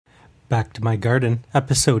Back to My Garden,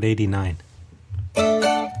 episode 89.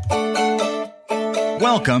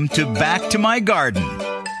 Welcome to Back to My Garden.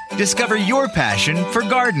 Discover your passion for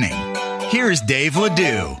gardening. Here's Dave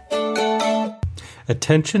Ledoux.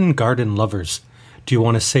 Attention garden lovers. Do you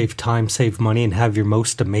want to save time, save money, and have your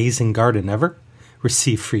most amazing garden ever?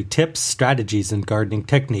 Receive free tips, strategies, and gardening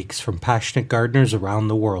techniques from passionate gardeners around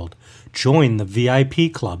the world. Join the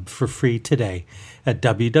VIP club for free today at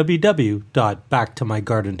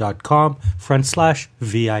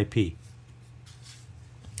www.backtomygarden.com/VIP.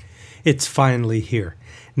 It's finally here.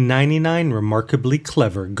 99 remarkably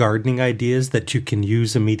clever gardening ideas that you can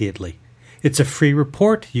use immediately. It's a free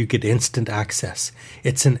report, you get instant access.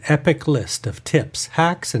 It's an epic list of tips,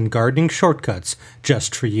 hacks, and gardening shortcuts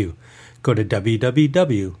just for you. Go to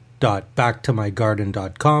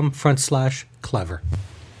www.backtomygarden.com/clever.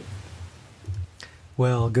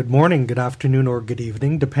 Well, good morning, good afternoon, or good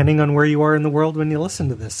evening, depending on where you are in the world when you listen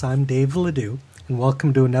to this. I'm Dave Ledoux, and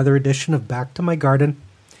welcome to another edition of Back to My Garden.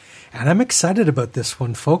 And I'm excited about this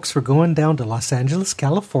one, folks. We're going down to Los Angeles,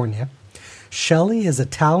 California. Shelley is a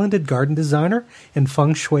talented garden designer and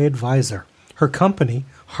Feng Shui advisor. Her company,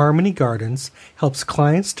 Harmony Gardens, helps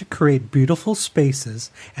clients to create beautiful spaces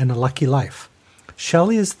and a lucky life.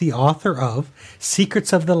 Shelley is the author of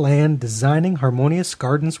Secrets of the Land, Designing Harmonious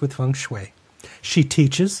Gardens with Feng Shui. She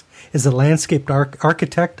teaches, is a landscape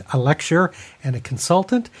architect, a lecturer, and a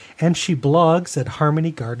consultant, and she blogs at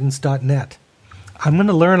harmonygardens.net. I'm going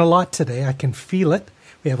to learn a lot today. I can feel it.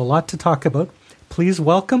 We have a lot to talk about. Please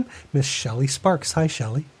welcome Miss Shelly Sparks. Hi,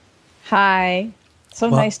 Shelley. Hi.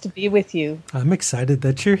 Nice to be with you. I'm excited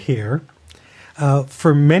that you're here.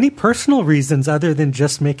 For many personal reasons other than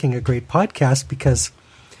just making a great podcast, because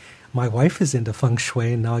my wife is into Feng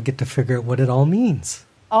Shui, and now I get to figure out what it all means.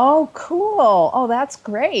 Oh, cool. Oh, that's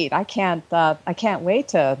great. I can't wait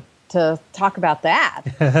to talk about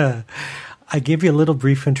that. I gave you a little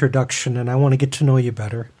brief introduction, and I want to get to know you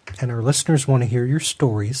better, and our listeners want to hear your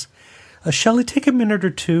stories. Shelley, take a minute or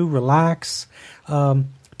two, relax.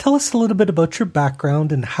 Tell us a little bit about your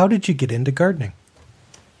background and how did you get into gardening?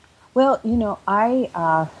 Well,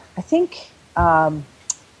 I think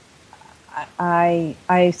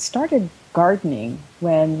I started gardening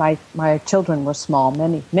when my children were small,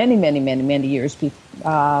 many years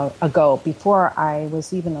ago, before I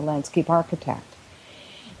was even a landscape architect.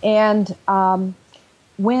 And and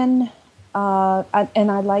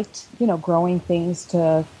I liked, growing things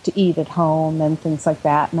to eat at home and things like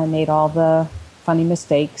that. And I made all the funny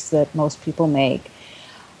mistakes that most people make.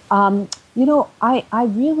 I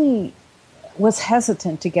really was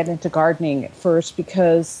hesitant to get into gardening at first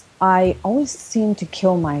because I always seemed to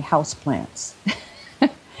kill my houseplants.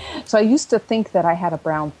 So I used to think that I had a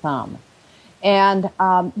brown thumb. And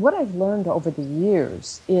what I've learned over the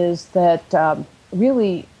years is that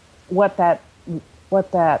really what that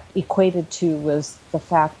equated to was the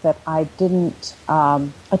fact that I didn't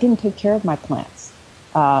take care of my plants.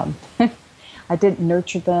 I didn't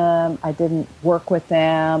nurture them. I didn't work with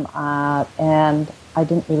them, and I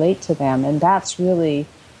didn't relate to them. And that's really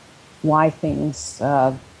why things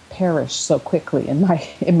perish so quickly in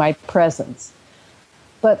my presence.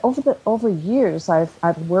 But over years,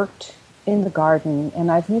 I've worked in the garden, and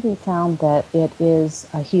I've really found that it is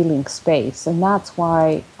a healing space, and that's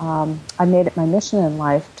why I made it my mission in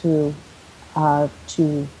life to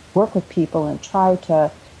work with people and try to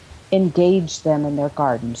engage them in their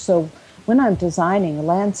garden. So when I'm designing a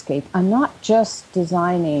landscape, I'm not just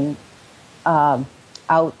designing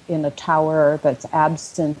out in a tower that's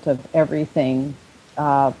absent of everything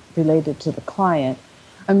related to the client.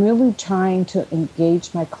 I'm really trying to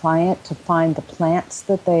engage my client to find the plants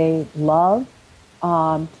that they love,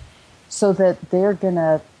 so that they're going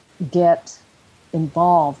to get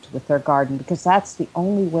involved with their garden, because that's the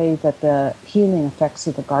only way that the healing effects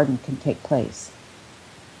of the garden can take place.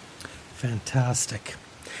 Fantastic.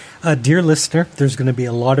 Dear listener, there's going to be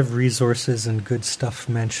a lot of resources and good stuff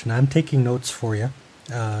mentioned. I'm taking notes for you.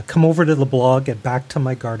 Come over to the blog at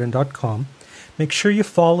BackToMyGarden.com. Make sure you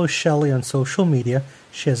follow Shelley on social media.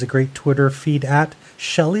 She has a great Twitter feed at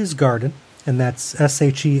Shelly's Garden, and that's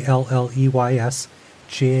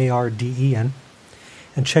SHELLEYSGARDEN.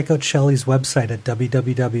 And check out Shelley's website at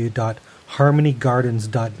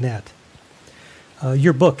www.harmonygardens.net.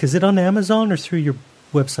 Your book, is it on Amazon or through your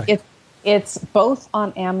website? It's both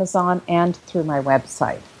on Amazon and through my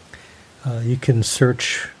website. You can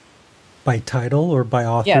search by title or by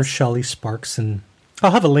author, yes. Shelly Sparks, and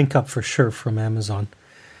I'll have a link up for sure from Amazon.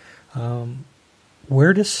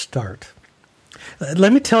 Where to start?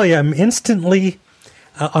 Let me tell you, I'm instantly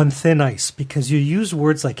on thin ice because you use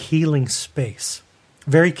words like healing space,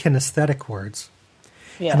 very kinesthetic words.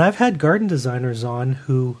 Yeah. And I've had garden designers on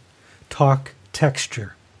who talk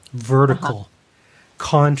texture, vertical,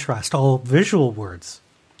 contrast, all visual words.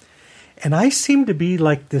 And I seem to be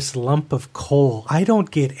like this lump of coal. I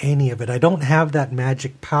don't get any of it. I don't have that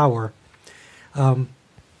magic power. I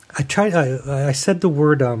said the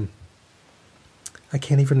word, I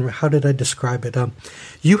can't even, how did I describe it?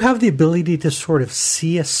 You have the ability to sort of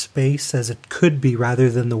see a space as it could be rather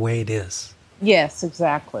than the way it is. Yes,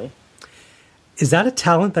 exactly. Is that a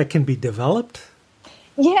talent that can be developed?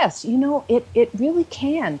 Yes, it really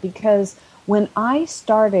can, because when I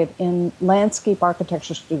started in landscape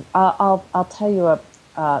architecture school, I'll tell you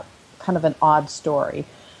a kind of an odd story.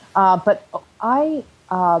 But I,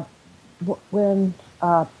 when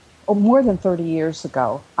more than 30 years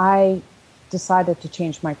ago, I decided to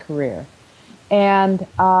change my career, and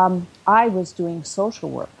I was doing social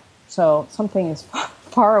work. So something as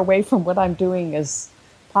far away from what I'm doing as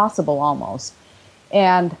possible, almost.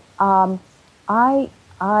 And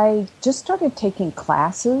I just started taking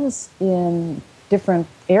classes in different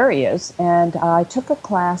areas, and I took a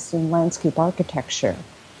class in landscape architecture.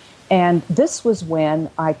 And this was when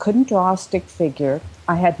I couldn't draw a stick figure,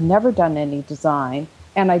 I had never done any design,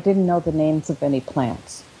 and I didn't know the names of any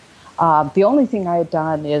plants. The only thing I had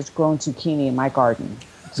done is grown zucchini in my garden,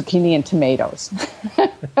 zucchini and tomatoes,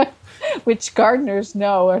 which gardeners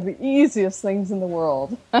know are the easiest things in the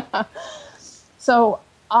world. So,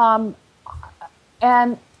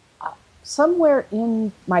 and somewhere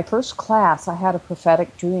in my first class, I had a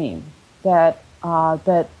prophetic dream that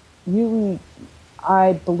really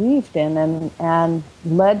I believed in and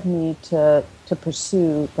led me to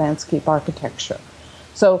pursue landscape architecture.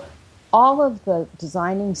 So all of the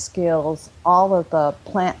designing skills, all of the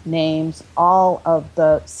plant names, all of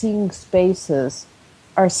the seeing spaces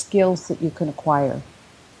are skills that you can acquire.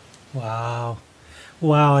 Wow.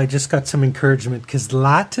 Wow, I just got some encouragement, because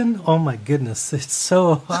Latin, oh my goodness, it's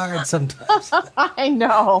so hard sometimes. I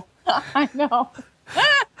know. I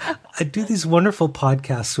do these wonderful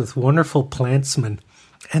podcasts with wonderful plantsmen,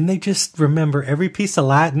 and they just remember every piece of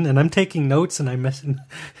Latin, and I'm taking notes, and I'm messing.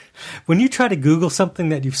 When you try to Google something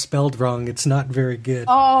that you've spelled wrong, it's not very good.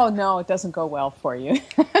 Oh, no, it doesn't go well for you.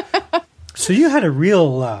 So you had a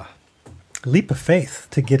real leap of faith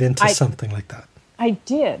to get into something like that. I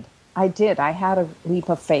did. I had a leap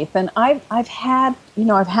of faith, and I've had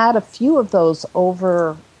a few of those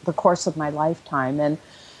over the course of my lifetime, and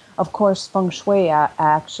of course, Feng Shui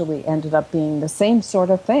actually ended up being the same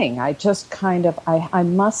sort of thing. I just I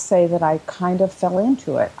must say that I kind of fell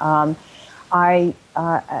into it. At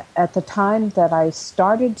the time that I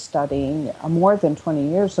started studying, more than 20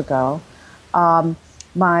 years ago, I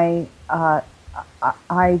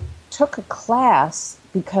took a class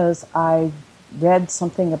because I read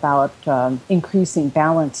something about increasing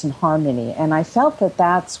balance and harmony, and I felt that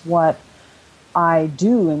that's what I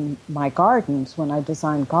do in my gardens when I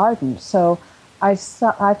design gardens. So I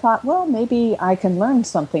thought, well, maybe I can learn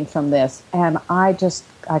something from this, and I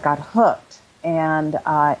got hooked, and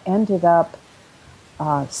I ended up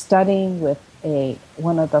studying with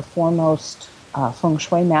one of the foremost Feng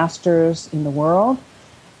Shui masters in the world,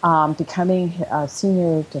 becoming a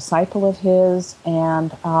senior disciple of his, and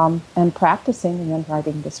practicing, and then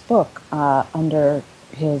writing this book under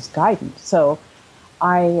his guidance. So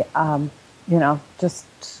I just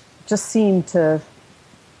seemed to,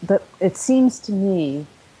 that it seems to me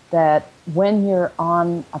that when you're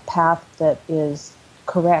on a path that is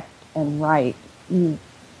correct and right,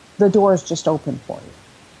 the doors just open for you.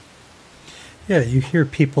 Yeah, you hear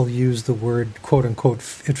people use the word, quote unquote,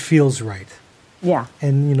 it feels right. Yeah.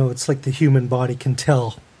 And, it's like the human body can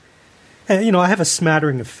tell. And, I have a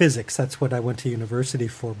smattering of physics. That's what I went to university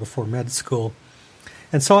for before med school.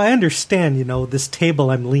 And so I understand, this table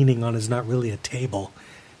I'm leaning on is not really a table.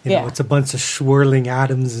 It's a bunch of swirling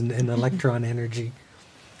atoms and electron energy.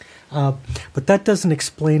 But that doesn't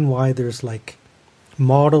explain why there's like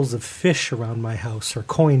models of fish around my house or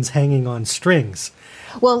coins hanging on strings.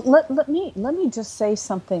 Well, let me just say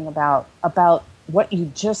something about what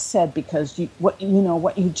you just said, because what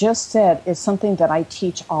you just said is something that I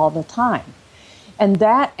teach all the time. And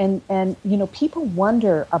that, and people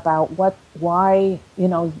wonder about why,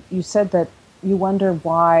 you said that you wonder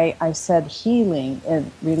why I said healing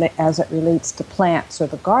as it relates to plants or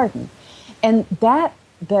the garden. And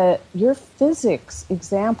your physics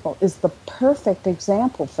example is the perfect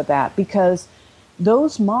example for that, because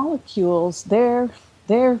those molecules, they're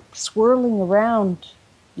swirling around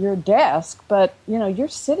your desk, but, you're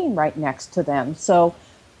sitting right next to them. So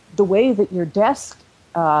the way that your desk,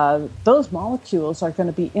 those molecules are going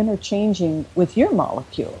to be interchanging with your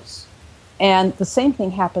molecules. And the same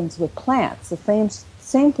thing happens with plants. The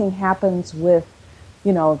same thing happens with,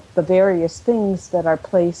 the various things that are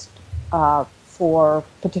placed for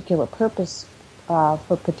particular purposes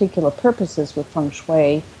with Feng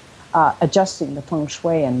Shui, adjusting the Feng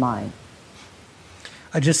Shui in mind.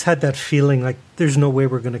 I just had that feeling like there's no way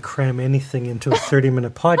we're going to cram anything into a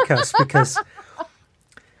 30-minute podcast because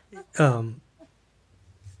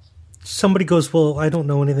somebody goes, well, I don't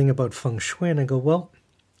know anything about Feng Shui. And I go, well,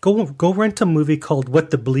 go rent a movie called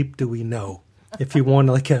What the Bleep Do We Know? If you want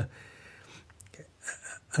like an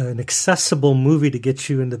accessible movie to get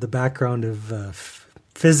you into the background of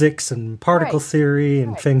physics and particle theory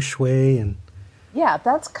and Feng Shui. And yeah,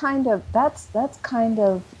 that's kind of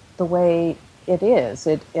the way it is.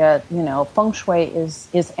 Feng Shui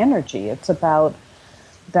is energy. It's about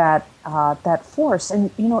that force,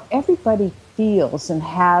 and everybody feels and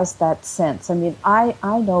has that sense. I mean, I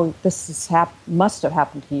know this must have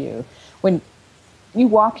happened to you when you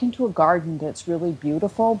walk into a garden that's really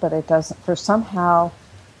beautiful, but it doesn't. For somehow,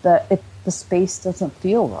 the space doesn't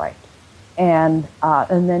feel right, and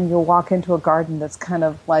then you'll walk into a garden that's kind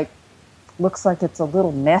of like looks like it's a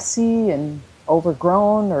little messy and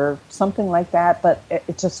overgrown or something like that, but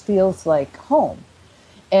it just feels like home.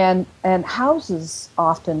 And houses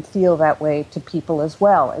often feel that way to people as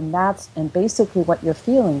well, and basically what you're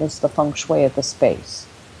feeling is the Feng Shui of the space.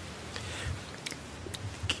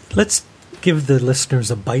 Let's give the listeners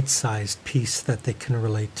a bite-sized piece that they can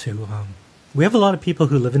relate to. We have a lot of people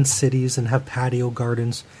who live in cities and have patio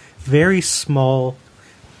gardens, very small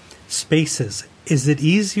spaces. Is it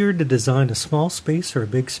easier to design a small space or a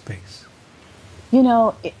big space?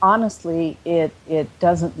 Honestly, it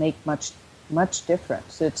doesn't make much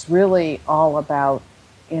difference. It's really all about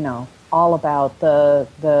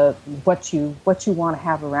the what you want to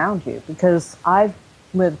have around you. Because I've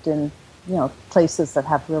lived in places that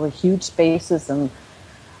have really huge spaces, and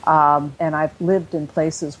I've lived in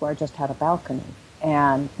places where I just had a balcony.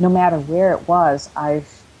 And no matter where it was,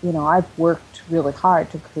 I've worked really hard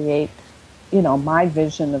to create my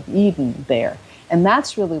vision of Eden there. And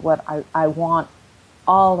that's really what I want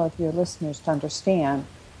all of your listeners to understand,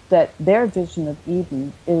 that their vision of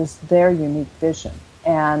Eden is their unique vision,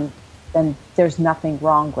 and there's nothing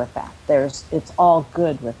wrong with that. It's all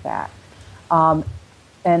good with that.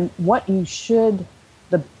 And what the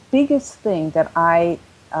biggest thing that I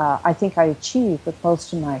think I achieve with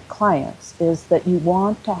most of my clients is that you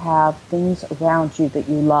want to have things around you that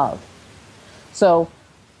you love. So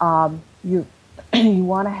you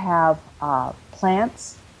want to have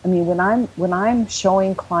plants. I mean, when I'm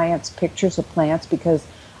showing clients pictures of plants, because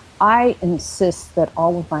I insist that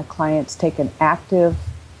all of my clients take an active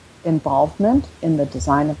involvement in the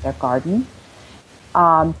design of their garden.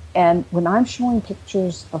 And when I'm showing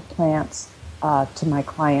pictures of plants to my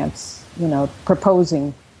clients,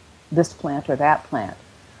 proposing this plant or that plant,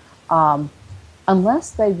 unless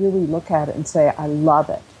they really look at it and say, I love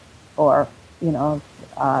it, or,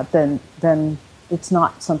 then it's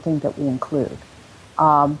not something that we include.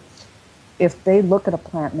 If they look at a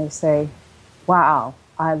plant and they say, wow,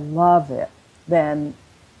 I love it, then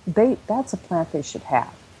that's a plant they should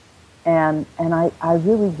have. And I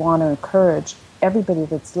really want to encourage everybody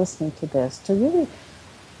that's listening to this to really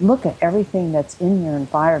look at everything that's in your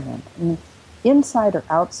environment. And inside or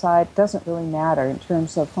outside doesn't really matter in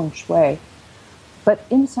terms of Feng Shui, but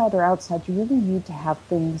inside or outside, you really need to have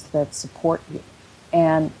things that support you.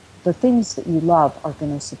 And the things that you love are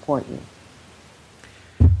going to support you.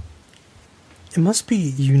 It must be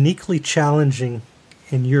uniquely challenging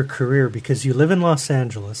in your career because you live in Los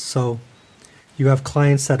Angeles, so you have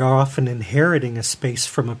clients that are often inheriting a space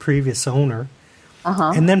from a previous owner.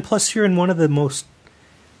 And then plus you're in one of the most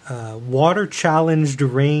water-challenged,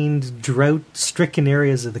 rained, drought-stricken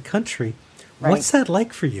areas of the country. Right. What's that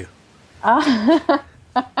like for you?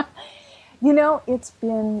 It's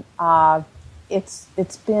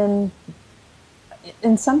been,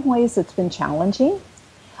 in some ways it's been challenging,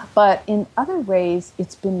 but in other ways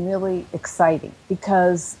it's been really exciting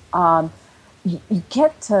because I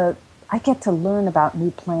get to learn about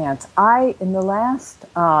new plants. In the last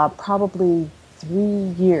probably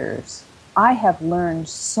 3 years, I have learned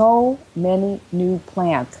so many new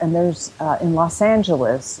plants. And there's, in Los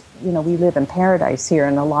Angeles, we live in paradise here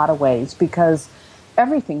in a lot of ways because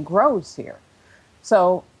everything grows here.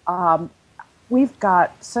 So we've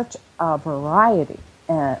got such a variety,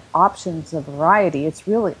 options of variety. It's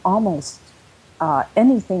really almost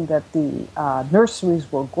anything that the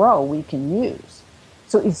nurseries will grow, we can use.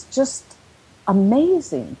 So it's just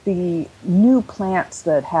amazing the new plants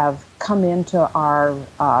that have come into our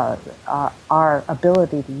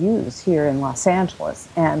ability to use here in Los Angeles.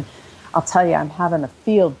 And I'll tell you, I'm having a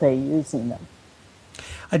field day using them.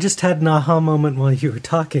 I just had an aha moment while you were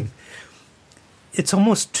talking. It's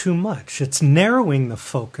almost too much. It's narrowing the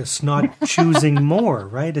focus, not choosing more,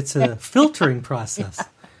 right? It's a filtering process.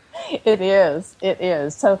 It is. It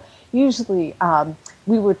is. So usually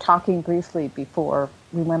we were talking briefly before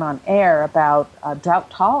we went on air about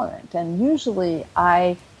drought-tolerant. And usually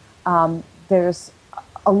there's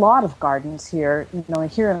a lot of gardens here. You know,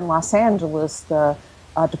 here in Los Angeles, the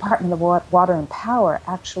Department of Water and Power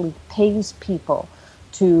actually pays people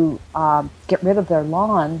to get rid of their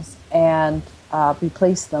lawns and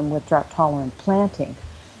replace them with drought-tolerant planting.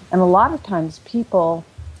 And a lot of times people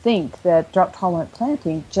think that drought-tolerant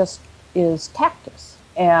planting just is cactus.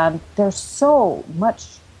 And there's so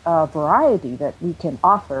much variety that we can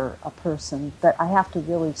offer a person that I have to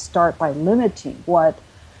really start by limiting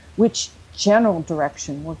which general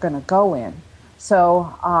direction we're going to go in.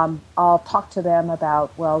 So I'll talk to them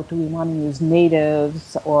about, well, do we want to use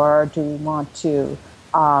natives, or do we want to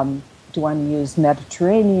use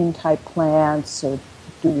Mediterranean type plants, or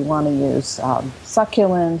do we want to use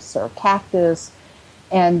succulents or cactus?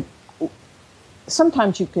 And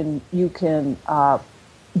sometimes you can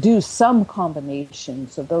do some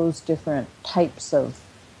combinations of those different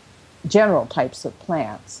general types of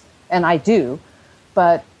plants, and I do,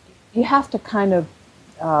 but you have to kind of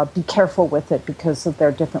be careful with it because of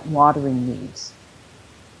their different watering needs.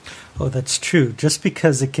 Oh, that's true. Just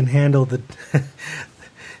because it can handle the,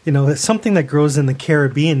 something that grows in the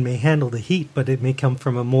Caribbean may handle the heat, but it may come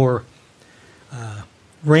from a more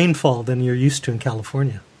rainfall than you're used to in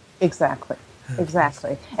California. Exactly.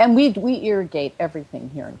 And we irrigate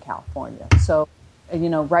everything here in California. So,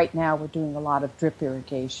 right now we're doing a lot of drip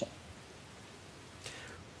irrigation.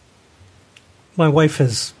 My wife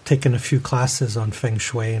has taken a few classes on Feng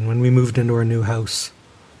Shui, and when we moved into our new house,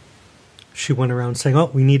 she went around saying, oh,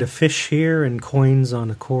 we need a fish here and coins on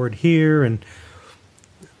a cord here. And,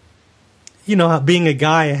 being a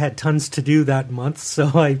guy, I had tons to do that month,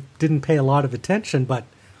 so I didn't pay a lot of attention. But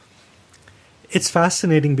it's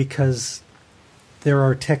fascinating because there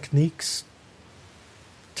are techniques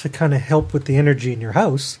to kind of help with the energy in your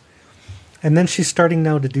house. And then she's starting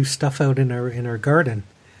now to do stuff out in our garden.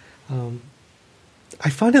 I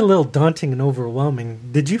find it a little daunting and overwhelming.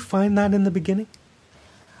 Did you find that in the beginning?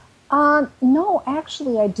 No,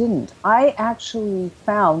 actually I didn't. I actually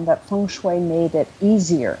found that Feng Shui made it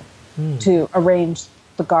easier to arrange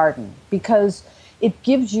the garden because it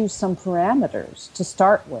gives you some parameters to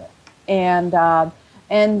start with. And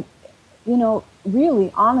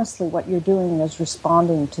really, honestly, what you're doing is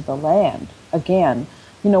responding to the land. Again,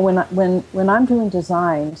 when I'm doing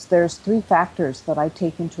designs, there's 3 factors that I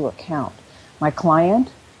take into account: my client,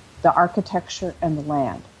 the architecture, and the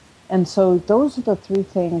land. And so those are the 3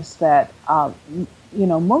 things that,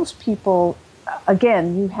 most people,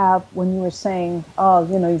 again, you have, when you were saying,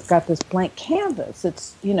 you've got this blank canvas,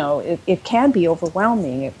 it's, it can be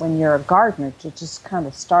overwhelming when you're a gardener to just kind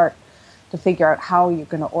of start to figure out how you're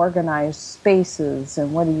going to organize spaces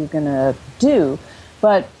and what are you going to do.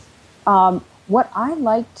 But what I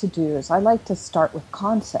like to do is I like to start with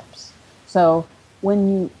concepts. So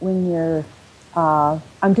when you're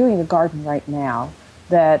I'm doing a garden right now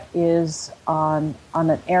that is on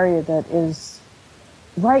an area that is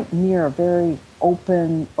right near a very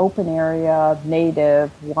open area,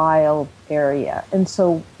 native, wild area. And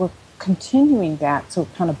so we're continuing that, so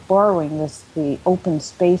kind of borrowing the open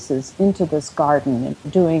spaces into this garden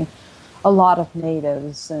and doing a lot of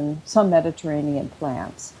natives and some Mediterranean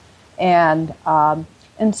plants. And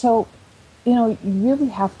so, you really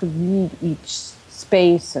have to read each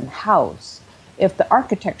space and house. If the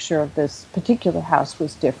architecture of this particular house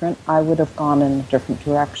was different, I would have gone in a different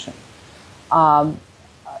direction.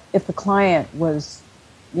 If the client was,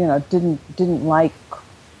 didn't like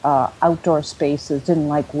outdoor spaces, didn't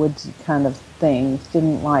like woodsy kind of things,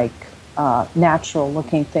 didn't like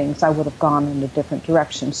natural-looking things, I would have gone in a different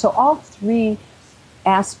direction. So all 3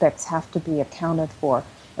 aspects have to be accounted for.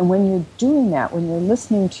 And when you're doing that, when you're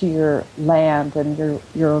listening to your land and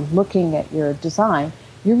you're looking at your design,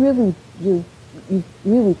 you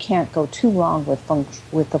really can't go too wrong with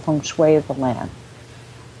the feng shui of the land.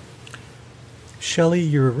 Shelley,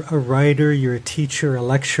 you're a writer, you're a teacher, a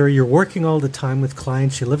lecturer, you're working all the time with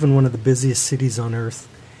clients, you live in one of the busiest cities on earth.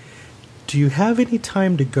 Do you have any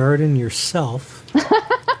time to garden yourself?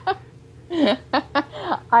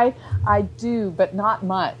 I do, but not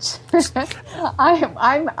much.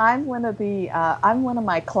 I'm one of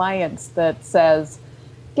my clients that says,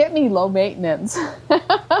 "Get me low maintenance."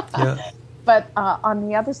 Yeah. But on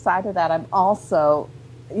the other side of that, I'm also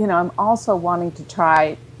wanting to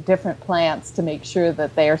try different plants to make sure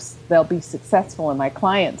that they'll be successful in my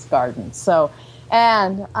clients' gardens. So,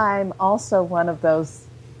 And I'm also one of those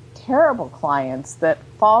terrible clients that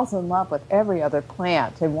falls in love with every other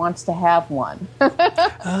plant and wants to have one.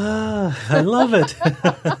 I love it.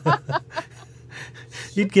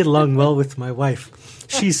 You'd get along well with my wife.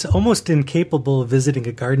 She's almost incapable of visiting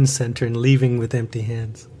a garden center and leaving with empty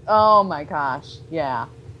hands. Oh my gosh, yeah.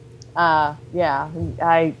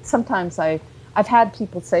 I've had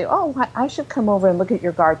people say, "Oh, I should come over and look at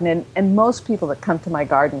your garden," and most people that come to my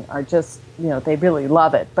garden are just, they really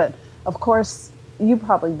love it. But of course, you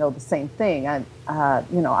probably know the same thing.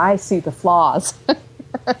 I see the flaws.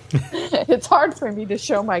 It's hard for me to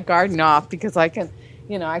show my garden off because I can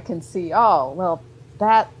see, oh, well,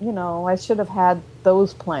 that, I should have had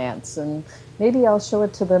those plants, and maybe I'll show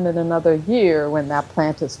it to them in another year when that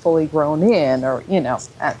plant is fully grown in, or,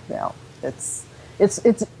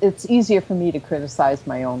 it's easier for me to criticize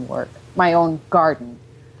my own work, my own garden.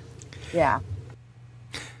 Yeah.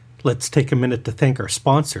 Let's take a minute to thank our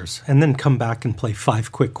sponsors and then come back and play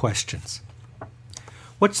 5 quick questions.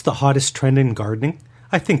 What's the hottest trend in gardening?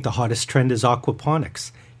 I think the hottest trend is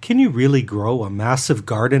aquaponics. Can you really grow a massive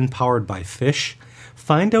garden powered by fish?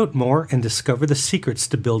 Find out more and discover the secrets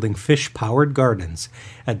to building fish-powered gardens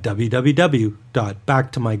at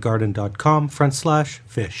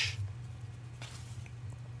www.backtomygarden.com/fish.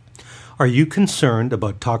 Are you concerned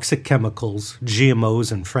about toxic chemicals,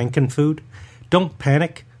 GMOs, and frankenfood? Don't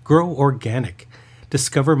panic. Grow organic.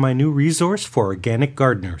 Discover my new resource for organic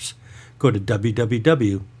gardeners. Go to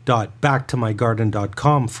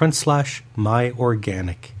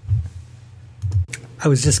www.backtomygarden.com/myorganic. I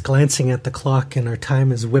was just glancing at the clock and our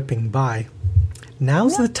time is whipping by.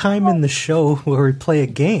 Now's the time in the show where we play a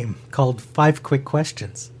game called 5 Quick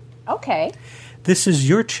Questions. Okay. This is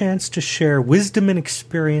your chance to share wisdom and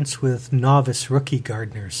experience with novice rookie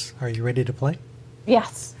gardeners. Are you ready to play?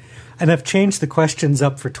 Yes. And I've changed the questions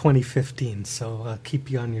up for 2015, so I'll keep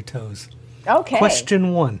you on your toes. Okay.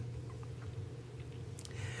 Question 1.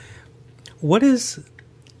 This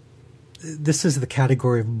is the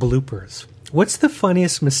category of bloopers. What's the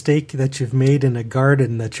funniest mistake that you've made in a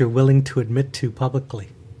garden that you're willing to admit to publicly?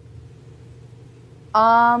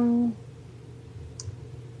 I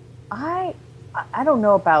don't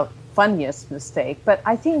know about funniest mistake, but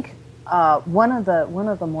I think one of the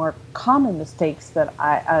more common mistakes that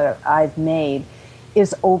I've made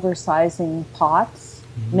is oversizing pots,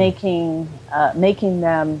 making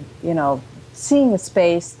them, seeing a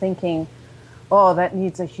space, thinking, oh, that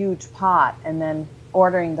needs a huge pot, and then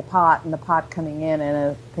ordering the pot and the pot coming in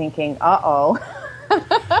and thinking, uh-oh,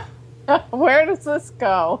 where does this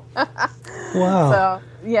go? Wow. So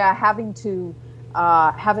yeah, having to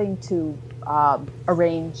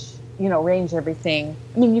arrange everything.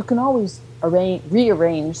 I mean, you can always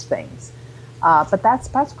rearrange things, but that's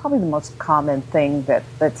probably the most common thing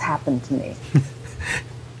that's happened to me.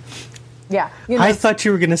 Yeah, I thought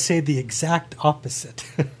you were going to say the exact opposite.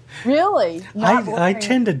 Really? I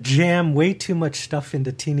tend to jam way too much stuff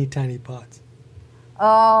into teeny tiny pots.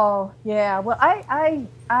 Oh yeah. Well, I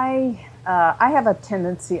have a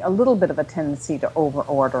little bit of a tendency to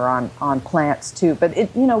overorder on plants too. But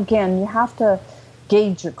again, you have to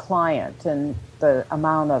gauge your client and the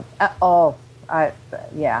amount of an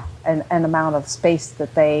amount of space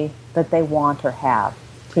that they want or have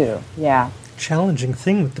too. Yeah. Challenging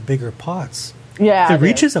thing with the bigger pots. Yeah. It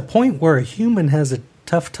reaches a point where a human has a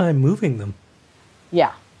tough time moving them.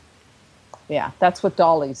 Yeah. Yeah, that's what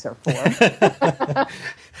dollies are for.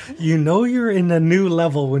 You're in a new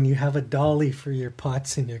level when you have a dolly for your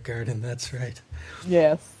pots in your garden. That's right.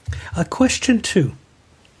 Yes. Question 2.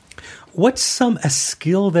 What's a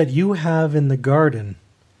skill that you have in the garden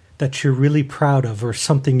that you're really proud of, or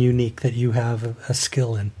something unique that you have a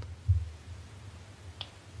skill in?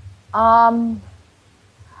 I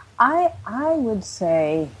would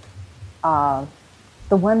say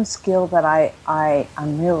the one skill that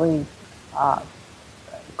I'm really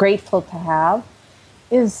grateful to have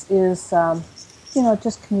is just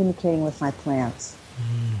communicating with my plants.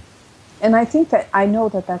 And I think I know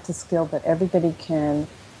that that's a skill that everybody can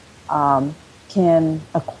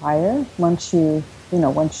acquire once you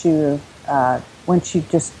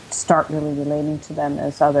just start really relating to them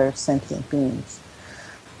as other sentient beings.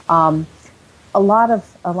 A lot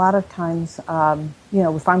of times,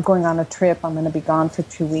 if I'm going on a trip, I'm going to be gone for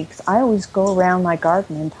 2 weeks. I always go around my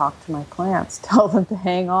garden and talk to my plants, tell them to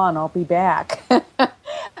hang on, I'll be back. If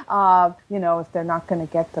they're not going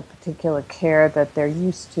to get the particular care that they're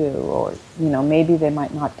used to, or maybe they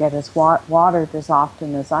might not get as watered as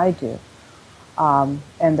often as I do,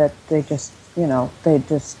 and that they just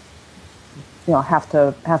have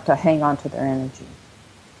to hang on to their energy.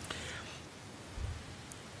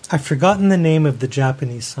 I've forgotten the name of the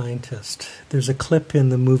Japanese scientist. There's a clip in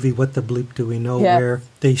the movie What the Bleep Do We Know where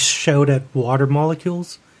they shout at water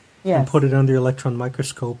molecules and put it under the electron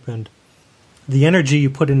microscope, and the energy you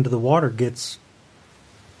put into the water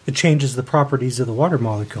it changes the properties of the water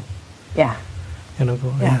molecule. Yeah. And I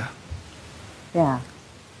go, Yeah,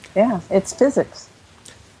 it's physics.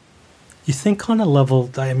 You think on a level,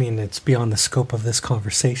 I mean, it's beyond the scope of this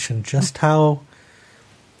conversation, just how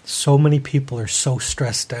so many people are so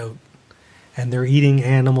stressed out, and they're eating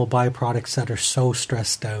animal byproducts that are so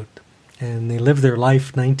stressed out, and they live their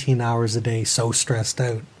life 19 hours a day so stressed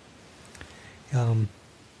out.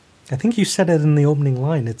 I think you said it in the opening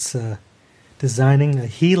line. It's designing a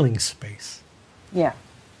healing space. Yeah,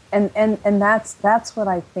 and that's what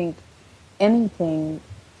I think. Anybody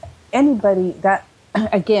that,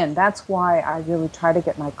 again, that's why I really try to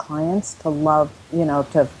get my clients to love,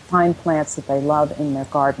 to find plants that they love in their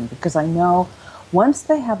garden, because I know once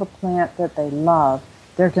they have a plant that they love,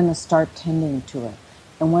 they're going to start tending to it,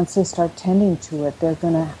 and once they start tending to it, they're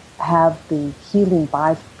going to have the healing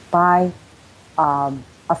by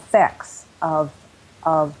effects of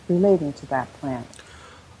relating to that plant.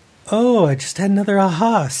 Oh, I just had another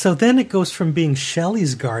aha. So then it goes from being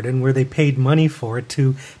Shelley's garden, where they paid money for it,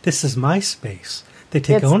 to this is my space. They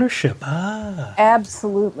take ownership.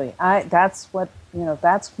 Absolutely. That's what,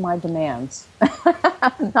 that's my demands.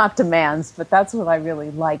 Not demands, but that's what I really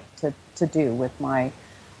like to do with my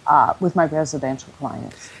residential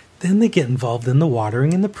clients. Then they get involved in the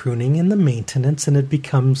watering and the pruning and the maintenance, and it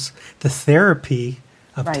becomes the therapy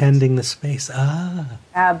of tending the space.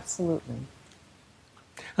 Absolutely.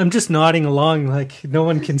 I'm just nodding along like no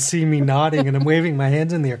one can see me nodding, and I'm waving my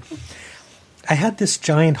hands in the air. I had this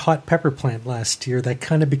giant hot pepper plant last year that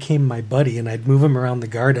kind of became my buddy, and I'd move him around the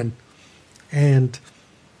garden. And,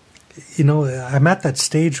 I'm at that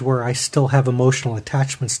stage where I still have emotional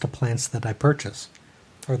attachments to plants that I purchase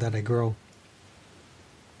or that I grow.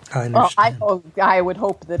 I understand. Well, I would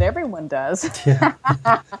hope that everyone does. Yeah.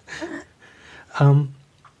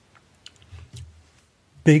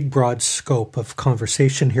 Big, broad scope of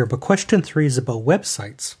conversation here, but question 3 is about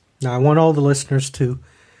websites. Now, I want all the listeners to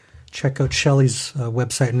check out Shelley's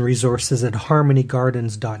website and resources at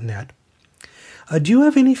harmonygardens.net. Do you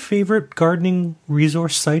have any favorite gardening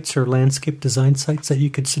resource sites or landscape design sites that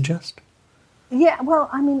you could suggest? Yeah, well,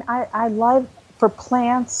 I mean, I love, for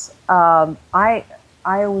plants, I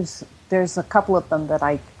always, there's a couple of them that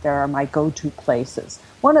are my go-to places.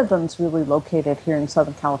 One of them's really located here in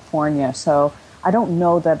Southern California, so I don't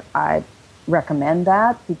know that I recommend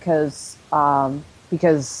that because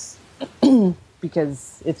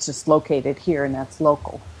it's just located here and that's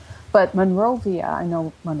local. But Monrovia, I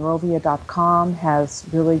know Monrovia.com has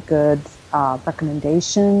really good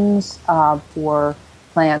recommendations for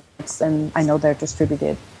plants, and I know they're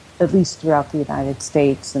distributed at least throughout the United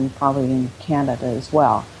States and probably in Canada as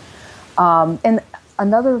well. And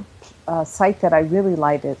another site that I really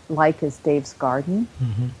like is Dave's Garden,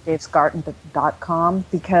 davesgarden.com,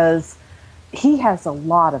 because he has a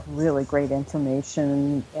lot of really great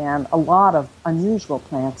information and a lot of unusual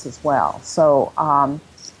plants as well. So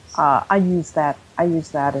I use that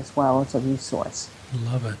as well as a resource.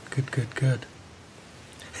 Love it. Good.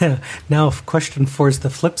 Now, question 4 is the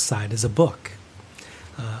flip side, is a book.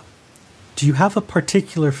 Do you have a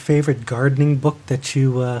particular favorite gardening book that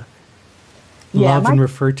you love and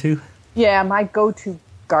refer to? Yeah, my go-to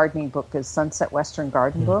gardening book is Sunset Western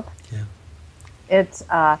Garden Book. Yeah. It's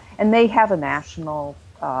and they have a national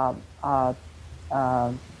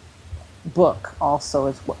book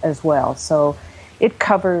also as well. So it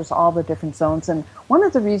covers all the different zones. And one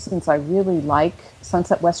of the reasons I really like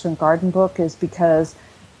Sunset Western Garden Book is because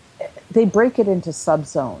they break it into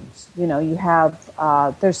subzones. You have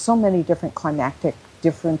there's so many different climatic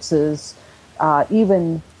differences,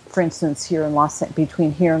 even, for instance,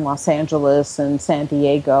 between here in Los Angeles and San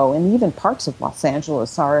Diego, and even parts of Los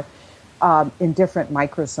Angeles are in different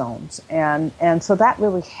microzones, and so that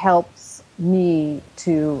really helps me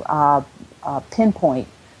to pinpoint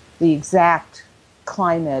the exact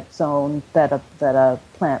climate zone that a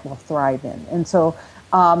plant will thrive in. And so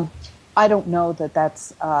I don't know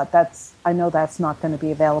that's I know that's not going to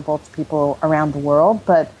be available to people around the world,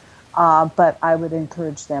 but I would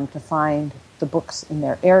encourage them to find the books in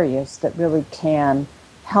their areas that really can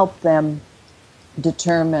help them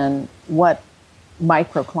determine what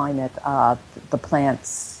microclimate the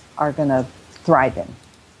plants are going to thrive in.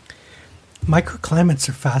 Microclimates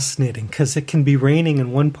are fascinating because it can be raining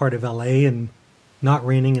in one part of LA and not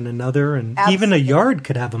raining in another, and even a yard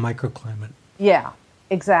could have a microclimate. Yeah,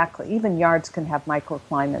 exactly. Even yards can have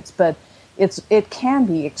microclimates, but it can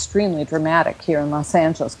be extremely dramatic here in Los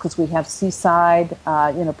Angeles because we have seaside,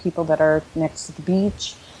 people that are next to the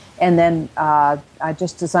beach. And then I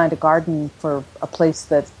just designed a garden for a place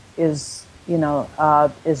that is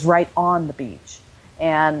right on the beach.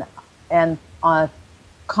 And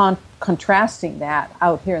contrasting that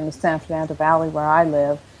out here in the San Fernando Valley where I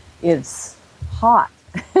live, it's hot.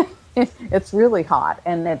 It's really hot,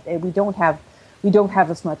 and we don't have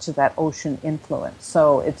as much of that ocean influence.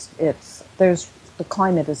 So the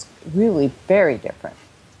climate is really very different.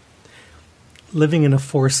 Living in a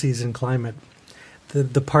 4-season climate,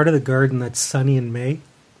 the part of the garden that's sunny in May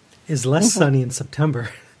is less sunny in September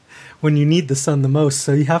when you need the sun the most.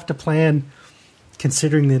 So you have to plan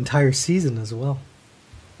considering the entire season as well.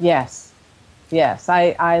 Yes.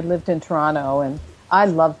 I lived in Toronto, and I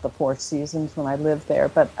loved the 4 seasons when I lived there.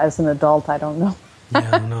 But as an adult, I don't know.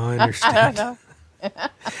 Yeah, no, I understand. I don't know.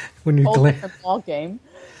 When you're ball game.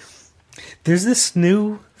 There's this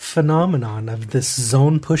new phenomenon of this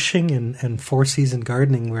zone pushing and 4-season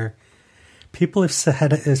gardening where people have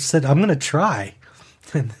said, I'm going to try.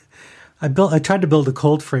 And I tried to build a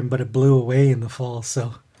cold frame, but it blew away in the fall.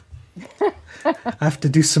 So I have to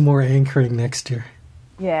do some more anchoring next year.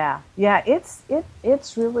 Yeah. It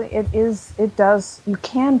does. You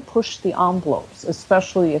can push the envelopes,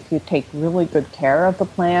 especially if you take really good care of the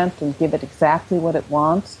plant and give it exactly what it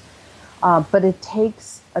wants. But it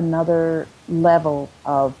takes another level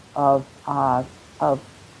of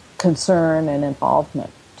concern and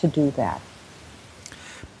involvement to do that.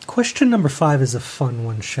 Question number 5 is a fun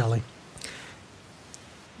one, Shelley.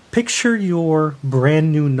 Picture your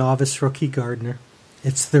brand new novice rookie gardener.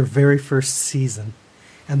 It's their very first season.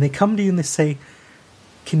 And they come to you and they say,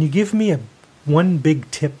 can you give me one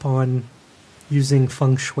big tip on using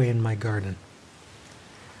Feng Shui in my garden?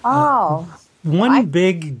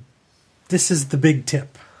 This is the big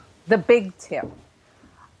tip. The big tip.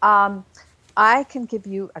 I can give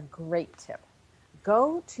you a great tip.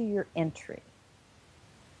 Go to your entry.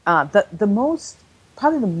 Probably the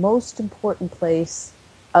most important place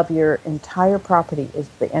of your entire property is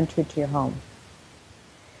the entry to your home.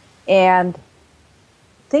 And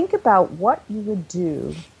think about what you would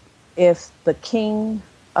do if the king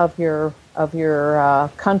of your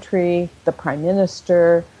country, the prime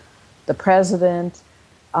minister, the president,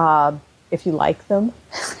 if you like them,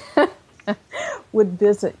 would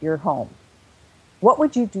visit your home. What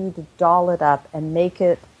would you do to doll it up and make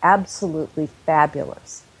it absolutely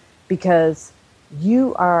fabulous? Because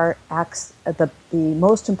you are the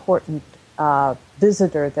most important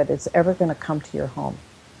visitor that is ever going to come to your home.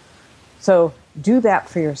 So do that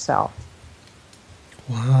for yourself.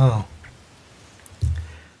 Wow.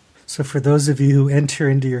 So for those of you who enter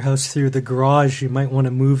into your house through the garage, you might want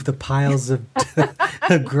to move the piles of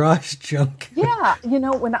garage junk. Yeah,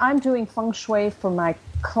 when I'm doing Feng Shui for my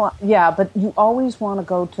but you always want to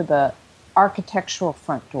go to the architectural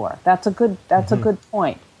front door. That's a good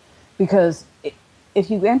point, because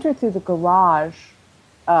if you enter through the garage,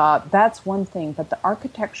 that's one thing, but the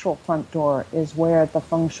architectural front door is where the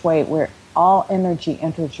Feng Shui, where all energy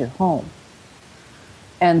enters your home.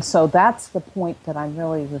 And so that's the point that I'm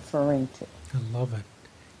really referring to. I love it.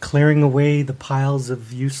 Clearing away the piles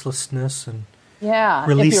of uselessness and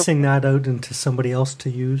releasing that out into somebody else to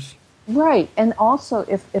use. Right. And also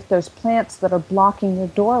if there's plants that are blocking your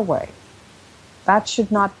doorway, that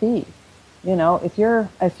should not be.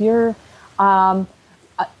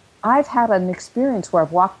 I've had an experience where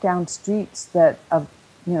I've walked down streets of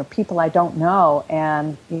people I don't know,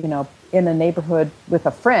 and in a neighborhood with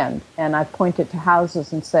a friend, and I pointed to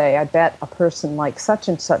houses and say, I bet a person like such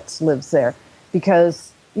and such lives there,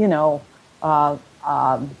 because one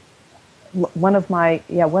of my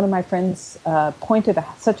friends pointed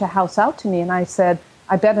such a house out to me, and I said,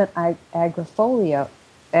 I bet an agrifolia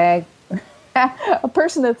a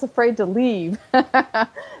person that's afraid to leave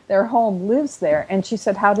their home lives there. And she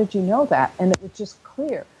said, how did you know that? And it was just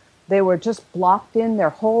clear. They were just blocked in. Their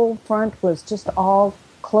whole front was just all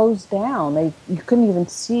closed down. You couldn't even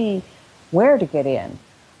see where to get in.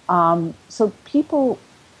 So people,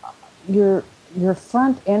 your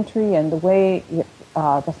front entry and the way,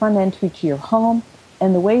 the front entry to your home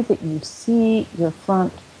and the way that you see your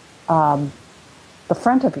front, the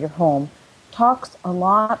front of your home, talks a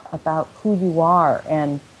lot about who you are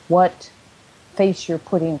and what face you're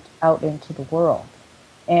putting out into the world.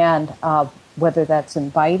 And whether that's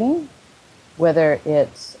inviting, whether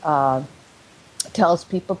it's tells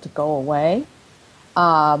people to go away,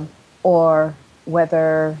 or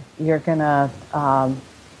whether you're gonna,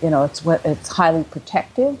 it's highly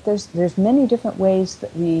protective. There's many different ways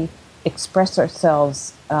that we express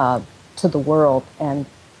ourselves to the world, and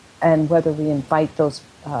and whether we invite those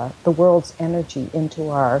the world's energy into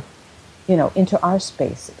our, into our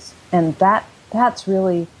spaces. And that's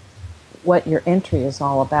really what your entry is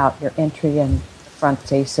all about, your entry in the front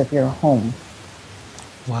face of your home.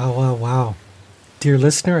 Wow, wow, wow. Dear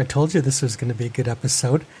listener, I told you this was going to be a good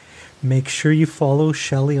episode. Make sure you follow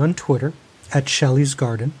Shelley on Twitter at Shelly's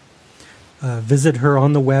Garden. Visit her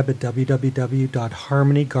on the web at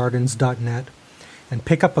www.harmonygardens.net and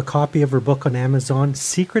pick up a copy of her book on Amazon,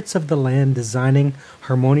 Secrets of the Land, Designing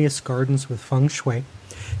Harmonious Gardens with Feng Shui.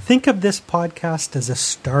 Think of this podcast as a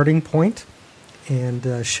starting point,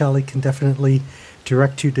 and Shelley can definitely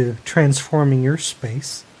direct you to transforming your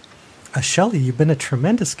space. Shelley, you've been a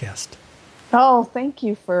tremendous guest. Oh, thank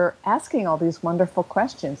you for asking all these wonderful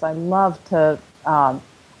questions. I love to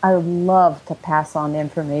pass on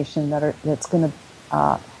information that's going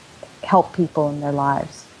to help people in their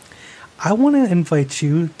lives. I want to invite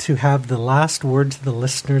you to have the last word to the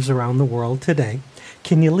listeners around the world today.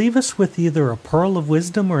 Can you leave us with either a pearl of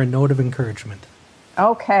wisdom or a note of encouragement?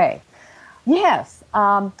 Okay. Yes.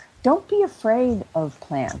 Don't be afraid of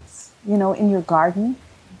plants. In your garden,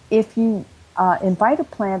 if you invite a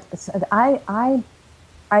plant, I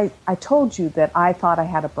told you that I thought I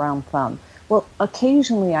had a brown thumb. Well,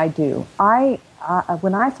 occasionally I do.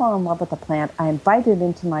 When I fall in love with a plant, I invite it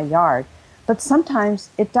into my yard, but sometimes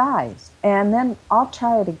it dies, and then I'll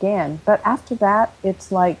try it again. But after that,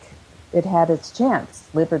 it's like it had its chance,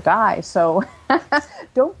 live or die. So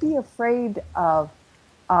don't be afraid of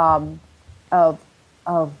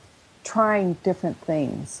trying different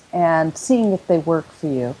things and seeing if they work for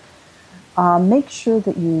you. Make sure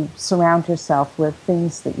that you surround yourself with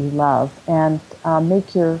things that you love, and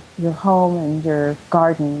make your home and your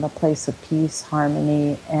garden a place of peace,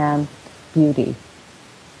 harmony, and beauty.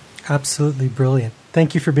 Absolutely brilliant.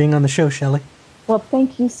 Thank you for being on the show, Shelley. Well,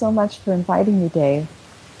 thank you so much for inviting me, Dave.